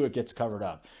if they do, it gets covered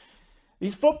up.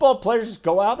 These football players just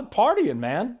go out and partying,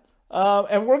 man.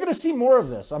 And we're going to see more of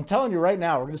this. I'm telling you right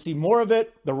now, we're going to see more of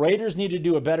it. The Raiders need to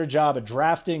do a better job of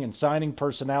drafting and signing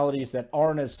personalities that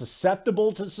aren't as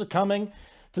susceptible to succumbing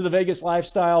to the Vegas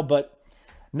lifestyle, but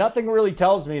nothing really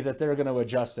tells me that they're going to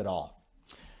adjust at all.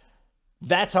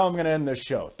 That's how I'm going to end this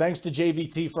show. Thanks to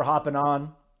JVT for hopping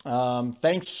on.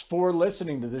 Thanks for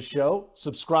listening to this show.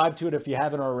 Subscribe to it if you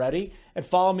haven't already, and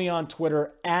follow me on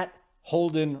Twitter at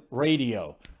Holden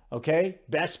Radio. Okay,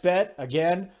 best bet,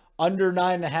 again, under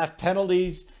 9.5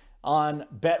 penalties on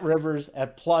Bet Rivers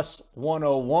at plus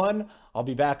 101. I'll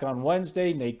be back on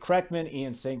Wednesday. Nate Kreckman,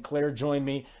 Ian St. Clair join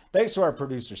me. Thanks to our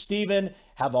producer, Steven.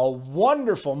 Have a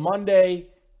wonderful Monday.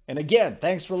 And again,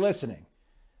 thanks for listening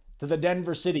to the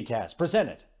Denver City Cast,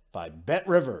 presented by Bet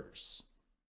Rivers.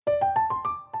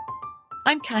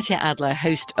 I'm Katya Adler,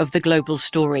 host of The Global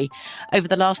Story. Over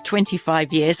the last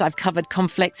 25 years, I've covered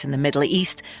conflicts in the Middle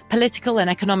East, political and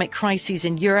economic crises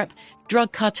in Europe,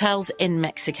 drug cartels in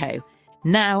Mexico.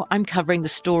 Now I'm covering the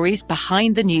stories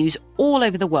behind the news all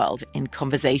over the world in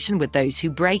conversation with those who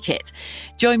break it.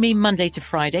 Join me Monday to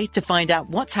Friday to find out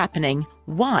what's happening,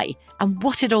 why, and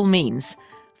what it all means.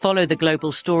 Follow The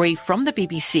Global Story from the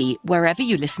BBC wherever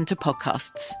you listen to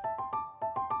podcasts.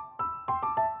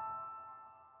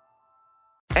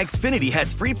 Xfinity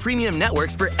has free premium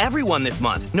networks for everyone this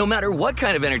month, no matter what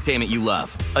kind of entertainment you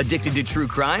love. Addicted to true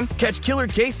crime? Catch killer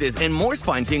cases and more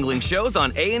spine-tingling shows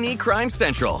on A&E Crime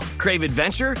Central. Crave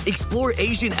adventure? Explore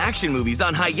Asian action movies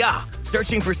on Hi-Ya.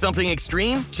 Searching for something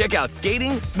extreme? Check out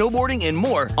skating, snowboarding, and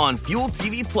more on Fuel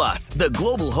TV Plus, the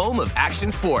global home of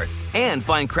action sports. And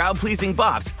find crowd-pleasing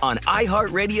bops on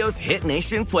iHeartRadio's Hit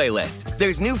Nation playlist.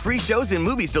 There's new free shows and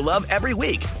movies to love every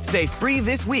week. Say free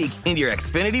this week in your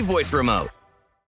Xfinity voice remote.